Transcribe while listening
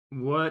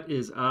What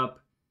is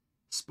up,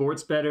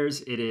 sports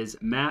bettors? It is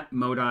Matt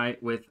Modi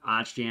with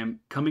OddsJam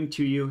coming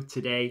to you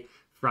today,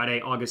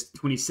 Friday, August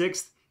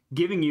 26th,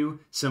 giving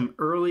you some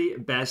early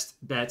best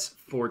bets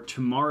for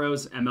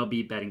tomorrow's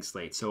MLB betting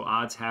slate. So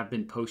odds have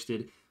been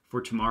posted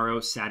for tomorrow,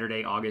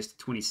 Saturday, August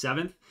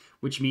 27th,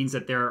 which means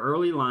that there are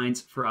early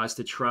lines for us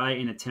to try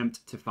and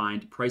attempt to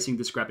find pricing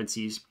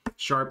discrepancies,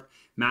 sharp,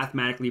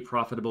 mathematically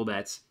profitable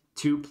bets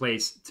to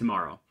place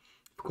tomorrow.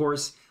 Of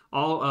course,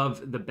 all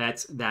of the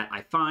bets that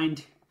I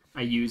find,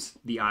 I use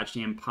the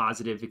OddsJam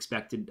positive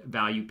expected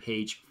value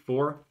page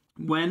for.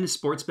 When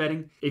sports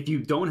betting, if you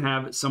don't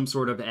have some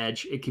sort of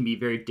edge, it can be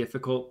very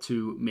difficult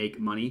to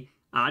make money.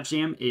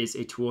 OddsJam is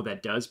a tool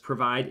that does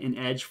provide an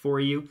edge for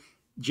you.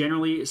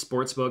 Generally,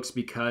 sportsbooks,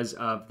 because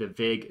of the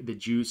vig, the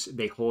juice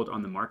they hold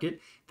on the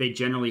market, they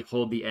generally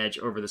hold the edge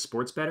over the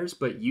sports bettors.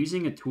 But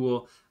using a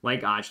tool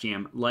like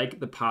OddsJam, like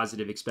the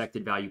positive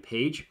expected value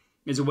page,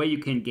 is a way you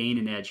can gain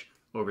an edge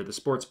over the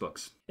sports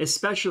books,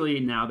 especially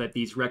now that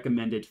these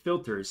recommended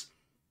filters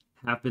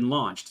have been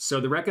launched. So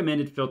the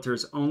recommended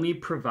filters only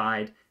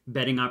provide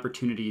betting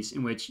opportunities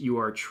in which you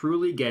are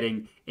truly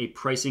getting a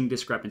pricing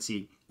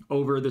discrepancy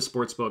over the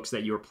sports books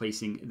that you are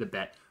placing the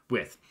bet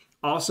with.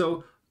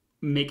 Also,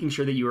 making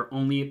sure that you are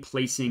only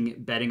placing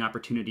betting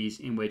opportunities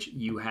in which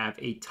you have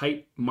a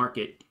tight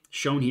market,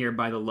 shown here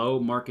by the low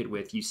market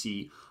width you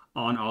see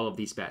on all of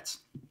these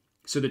bets.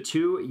 So the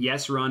two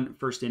yes run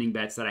first inning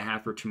bets that I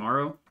have for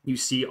tomorrow, you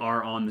see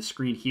are on the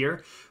screen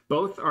here.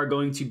 Both are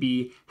going to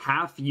be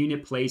half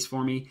unit plays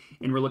for me.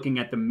 And we're looking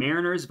at the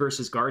Mariners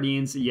versus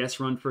Guardians, yes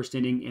run first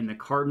inning, and the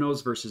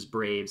Cardinals versus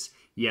Braves,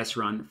 yes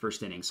run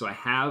first inning. So I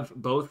have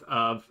both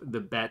of the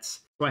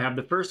bets. So I have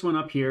the first one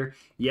up here,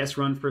 yes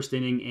run first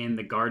inning in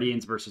the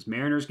Guardians versus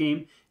Mariners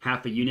game,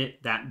 half a unit.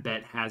 That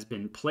bet has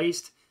been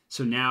placed.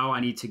 So now I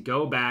need to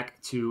go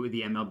back to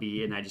the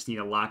MLB and I just need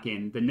to lock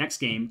in the next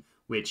game,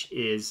 which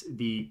is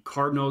the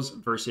Cardinals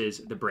versus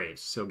the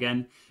Braves. So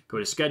again, go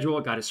to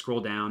schedule, got to scroll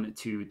down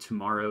to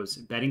tomorrow's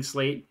betting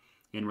slate,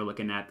 and we're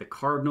looking at the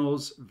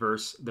Cardinals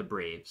versus the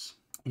Braves.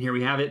 And here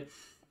we have it.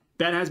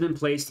 Bet has been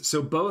placed.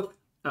 So both,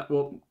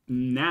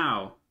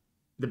 now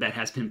the bet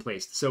has been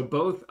placed. So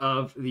both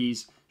of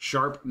these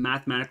sharp,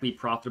 mathematically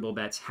profitable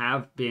bets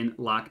have been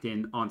locked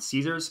in on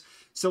Caesars.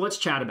 So let's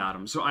chat about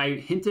them. So I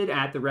hinted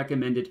at the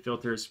recommended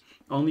filters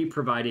only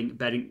providing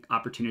betting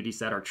opportunities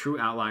that are true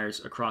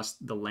outliers across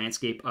the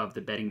landscape of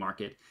the betting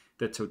market,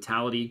 the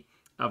totality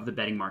of the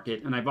betting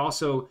market. And I've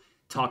also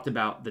talked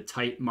about the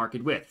tight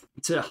market width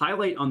to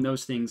highlight on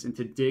those things and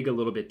to dig a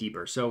little bit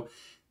deeper. So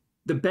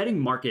the betting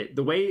market,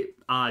 the way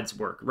odds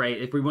work, right?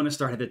 If we want to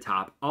start at the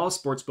top, all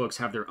sports books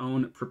have their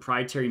own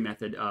proprietary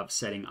method of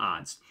setting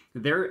odds.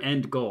 Their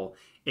end goal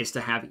is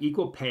to have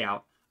equal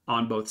payout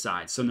on both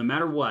sides. So no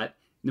matter what,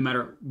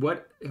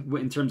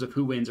 in terms of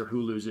who wins or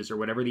who loses or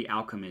whatever the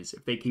outcome is,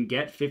 if they can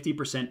get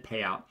 50%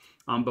 payout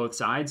on both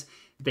sides,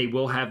 they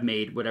will have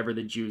made whatever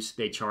the juice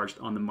they charged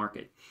on the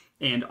market.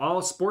 And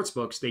all sports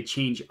books, they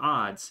change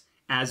odds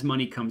as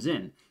money comes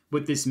in.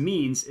 What this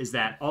means is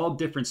that all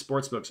different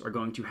sportsbooks are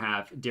going to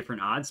have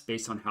different odds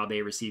based on how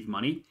they receive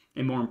money.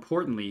 And more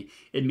importantly,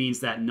 it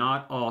means that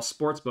not all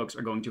sportsbooks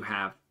are going to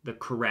have the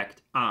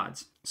correct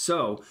odds.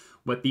 So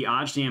what the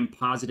OddsJam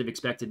positive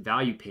expected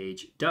value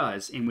page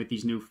does, and with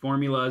these new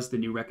formulas, the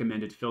new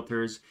recommended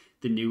filters,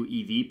 the new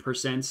EV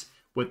percents,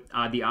 what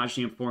the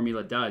OddsJam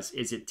formula does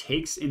is it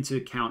takes into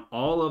account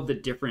all of the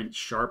different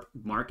sharp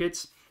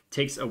markets,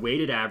 takes a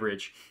weighted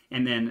average,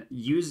 and then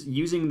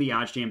using the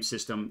OddsJam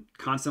system,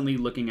 constantly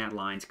looking at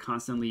lines,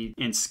 constantly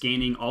and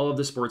scanning all of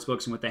the sports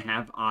books and what they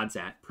have odds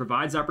at,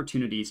 provides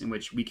opportunities in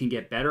which we can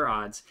get better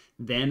odds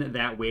than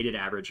that weighted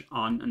average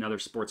on another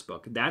sports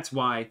book. That's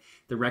why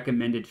the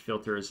recommended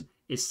filters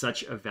is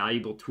such a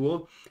valuable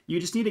tool. You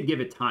just need to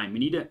give it time. You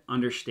need to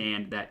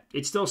understand that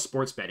it's still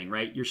sports betting,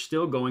 right? You're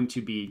still going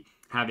to be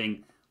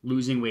having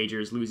losing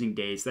wagers, losing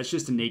days. That's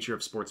just the nature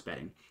of sports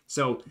betting.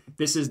 So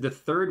this is the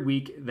third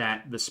week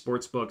that the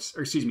sports books,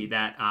 or excuse me,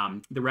 that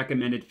the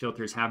recommended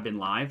filters have been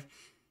live.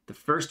 The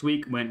first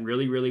week went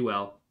really, really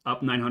well,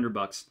 up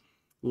 $900.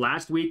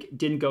 Last week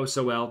didn't go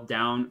so well,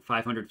 down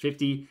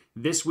 $550.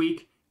 This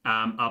week,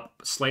 up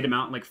a slight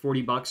amount, like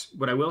 $40.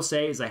 What I will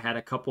say is I had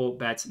a couple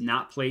bets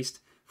not placed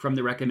from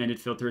the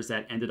recommended filters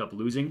that ended up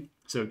losing.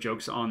 So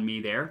jokes on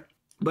me there.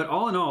 But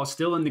all in all,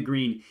 still in the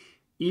green,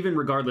 even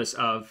regardless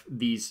of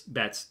these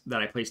bets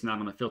that I placed not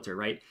on the filter,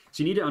 right?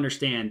 So you need to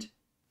understand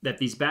that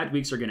these bad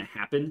weeks are going to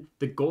happen.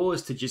 The goal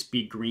is to just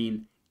be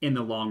green in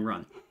the long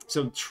run.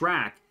 So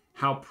track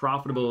how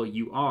profitable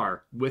you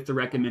are with the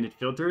recommended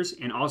filters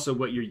and also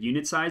what your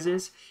unit size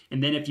is.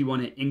 And then if you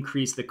want to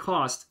increase the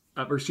cost,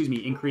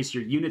 increase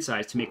your unit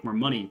size to make more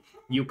money,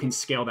 you can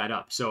scale that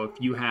up. So if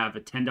you have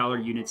a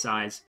 $10 unit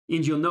size,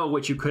 and you'll know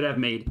what you could have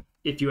made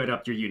if you had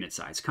upped your unit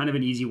size. Kind of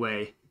an easy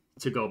way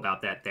to go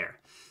about that there.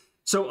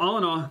 So all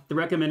in all, the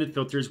recommended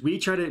filters, we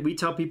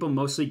tell people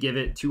mostly give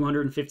it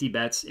 250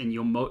 bets and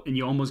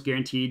you're almost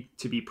guaranteed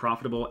to be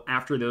profitable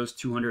after those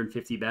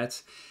 250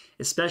 bets,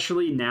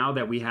 especially now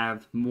that we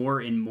have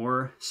more and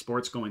more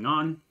sports going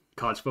on.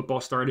 College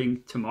football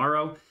starting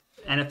tomorrow.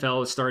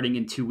 NFL is starting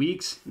in 2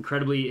 weeks.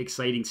 Incredibly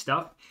exciting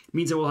stuff. It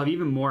means that we'll have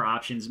even more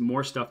options,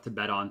 more stuff to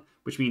bet on,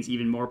 which means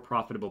even more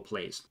profitable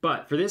plays.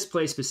 But for this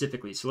play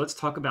specifically, so let's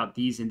talk about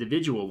these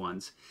individual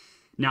ones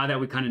now that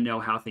we kind of know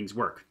how things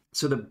work.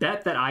 So the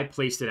bet that I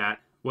placed it at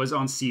was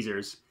on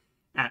Caesars.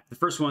 The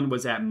first one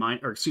was at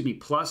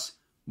plus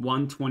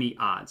 120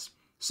 odds.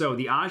 So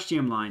the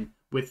OddsJam line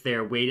with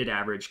their weighted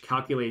average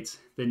calculates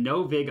the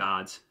no vig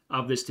odds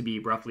of this to be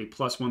roughly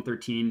plus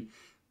 113,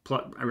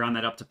 around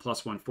that up to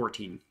plus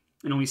 114,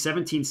 and only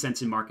 17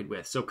 cents in market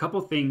width. So a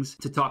couple things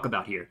to talk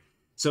about here.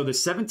 So the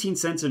 17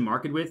 cents in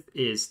market width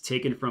is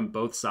taken from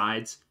both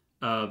sides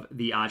of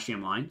the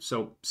OddsJam line.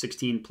 So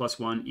 16 plus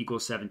 1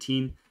 equals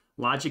 17.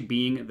 Logic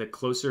being, the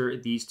closer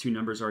these two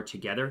numbers are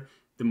together,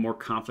 the more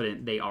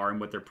confident they are in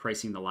what they're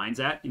pricing the lines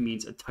at. It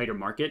means a tighter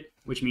market,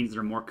 which means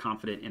they're more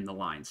confident in the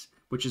lines,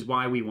 which is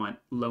why we want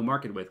low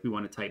market width. We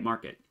want a tight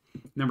market.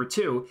 Number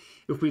two,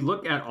 if we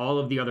look at all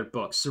of the other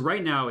books, so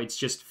right now it's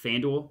just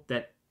FanDuel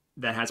that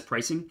has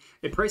pricing.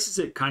 It prices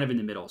it kind of in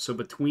the middle, so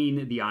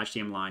between the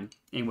OddsJam line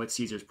and what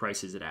Caesars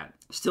prices it at.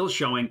 Still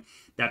showing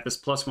that this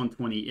plus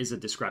 120 is a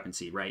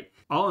discrepancy, right?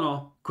 All in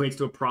all, equates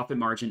to a profit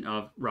margin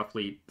of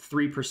roughly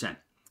 3%.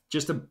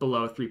 Just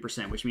below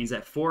 3%, which means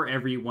that for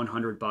every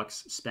 100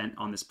 bucks spent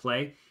on this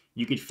play,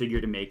 you could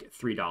figure to make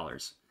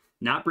 $3.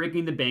 Not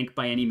breaking the bank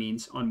by any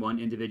means on one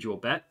individual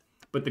bet,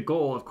 but the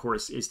goal, of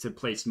course, is to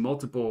place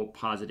multiple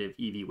positive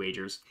EV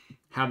wagers,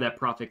 have that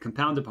profit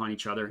compound upon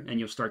each other, and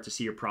you'll start to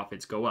see your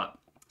profits go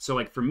up. So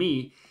like for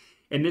me,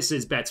 and this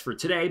is bets for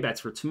today, bets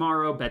for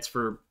tomorrow, bets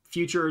for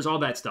futures, all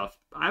that stuff.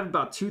 I have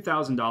about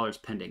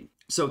 $2,000 pending.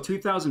 So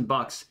 2,000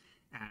 bucks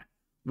at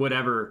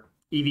whatever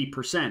EV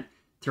percent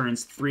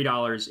turns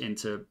 $3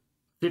 into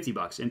 50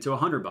 bucks, into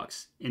 100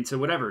 bucks, into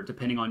whatever,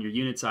 depending on your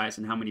unit size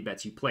and how many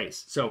bets you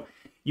place. So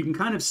you can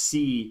kind of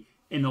see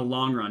in the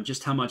long run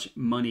just how much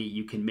money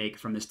you can make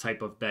from this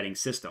type of betting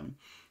system.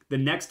 The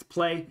next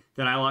play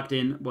that I locked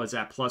in was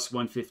at plus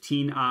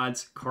 115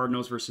 odds,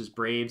 Cardinals versus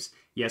Braves.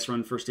 Yes,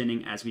 run first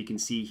inning, as we can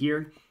see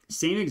here.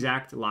 Same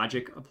exact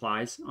logic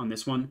applies on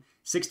this one.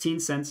 16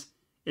 cents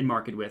in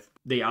market width.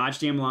 The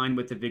OddsJam line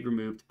with the vig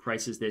removed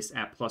prices this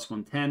at plus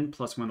 110,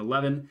 plus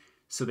 111.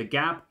 So the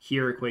gap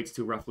here equates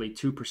to roughly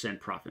 2%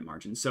 profit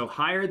margin. So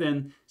higher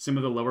than some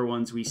of the lower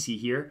ones we see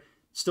here.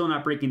 Still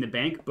not breaking the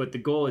bank, but the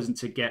goal isn't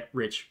to get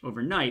rich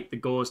overnight. The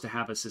goal is to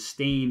have a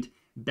sustained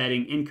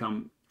betting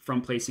income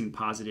from placing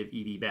positive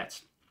EV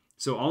bets.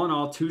 So all in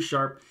all, 2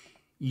 sharp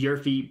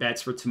YRFI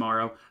bets for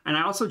tomorrow. And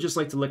I also just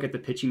like to look at the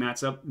pitching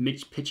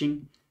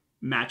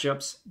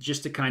matchups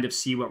just to kind of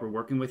see what we're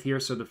working with here.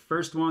 So the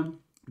first one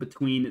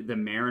between the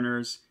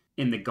Mariners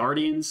and the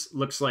Guardians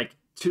looks like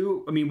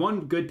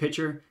one good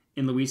pitcher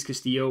in Luis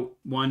Castillo,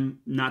 one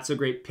not so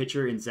great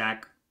pitcher in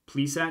Zach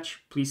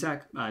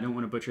Plesac. I don't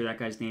want to butcher that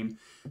guy's name.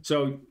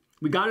 So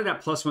we got it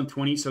at plus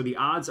 120. So the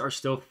odds are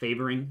still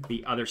favoring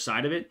the other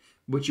side of it,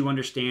 which you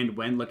understand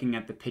when looking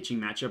at the pitching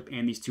matchup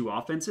and these two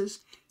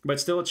offenses, but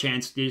still a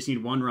chance. You just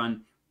need 1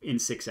 run in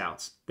 6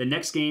 outs. The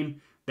next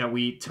game that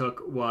we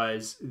took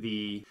was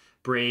the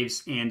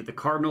Braves and the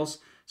Cardinals.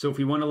 So if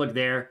we want to look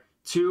there,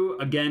 2,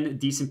 again,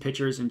 decent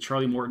pitchers in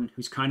Charlie Morton,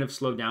 who's kind of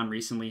slowed down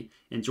recently,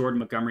 and Jordan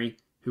Montgomery,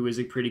 who is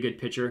a pretty good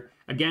pitcher.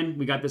 Again,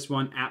 we got this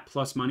one at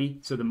plus money,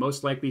 so the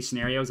most likely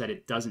scenario is that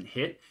it doesn't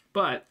hit.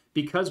 But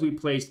because we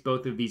placed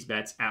both of these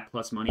bets at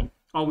plus money,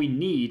 all we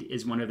need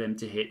is one of them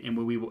to hit, and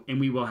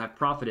we will have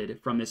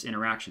profited from this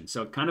interaction.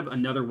 So kind of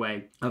another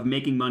way of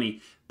making money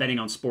betting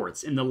on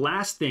sports. And the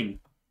last thing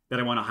that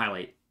I want to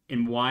highlight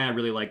and why I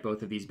really like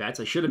both of these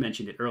bets, I should have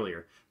mentioned it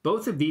earlier.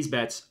 Both of these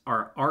bets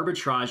are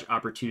arbitrage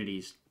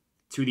opportunities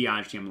to the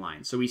OddsJam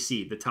line. So we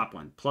see the top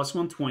one, plus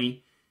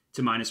 120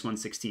 to minus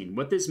 116.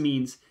 What this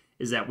means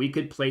is that we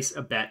could place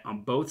a bet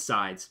on both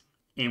sides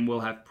and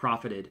we'll have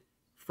profited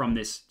from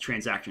this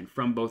transaction,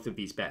 from both of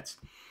these bets.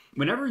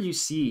 Whenever you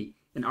see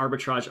an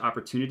arbitrage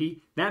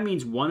opportunity, that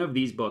means one of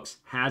these books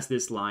has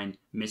this line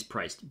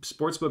mispriced.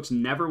 Sportsbooks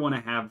never want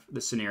to have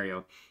the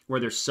scenario where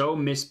they're so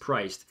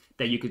mispriced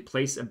that you could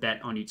place a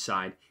bet on each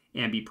side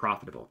and be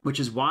profitable, which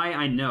is why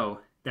I know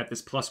that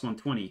this plus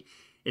 120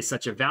 is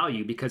such a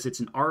value, because it's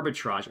an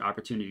arbitrage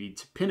opportunity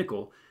to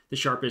Pinnacle, the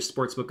sharpest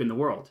sportsbook in the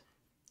world.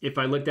 If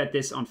I looked at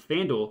this on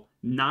FanDuel,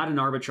 not an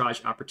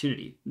arbitrage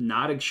opportunity,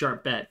 not a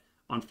sharp bet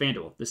on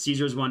FanDuel. The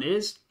Caesars one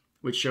is,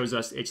 which shows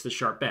us it's the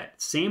sharp bet.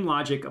 Same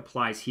logic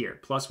applies here,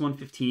 plus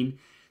 115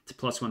 to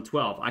plus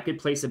 112. I could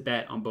place a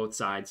bet on both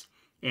sides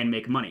and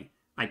make money.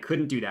 I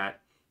couldn't do that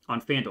on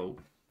FanDuel.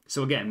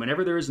 So again,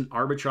 whenever there is an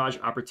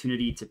arbitrage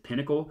opportunity to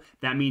Pinnacle,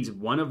 that means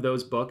one of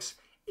those books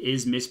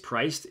is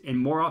mispriced, and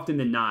more often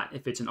than not,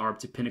 if it's an arb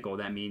to Pinnacle,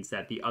 that means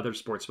that the other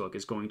sportsbook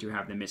is going to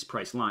have the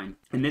mispriced line.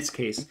 In this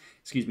case,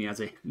 excuse me as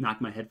I knock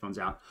my headphones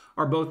out,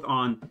 are both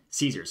on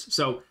Caesars.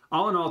 So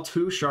all in all,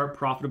 2 sharp,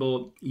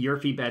 profitable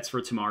YRFI bets for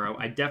tomorrow.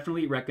 I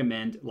definitely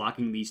recommend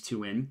locking these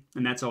 2 in,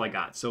 and that's all I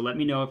got. So let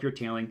me know if you're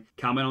tailing,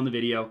 comment on the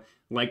video,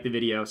 like the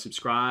video,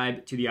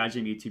 subscribe to the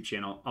OddsJam YouTube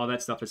channel. All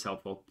that stuff is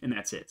helpful, and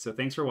that's it. So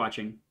thanks for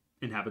watching,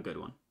 and have a good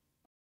one.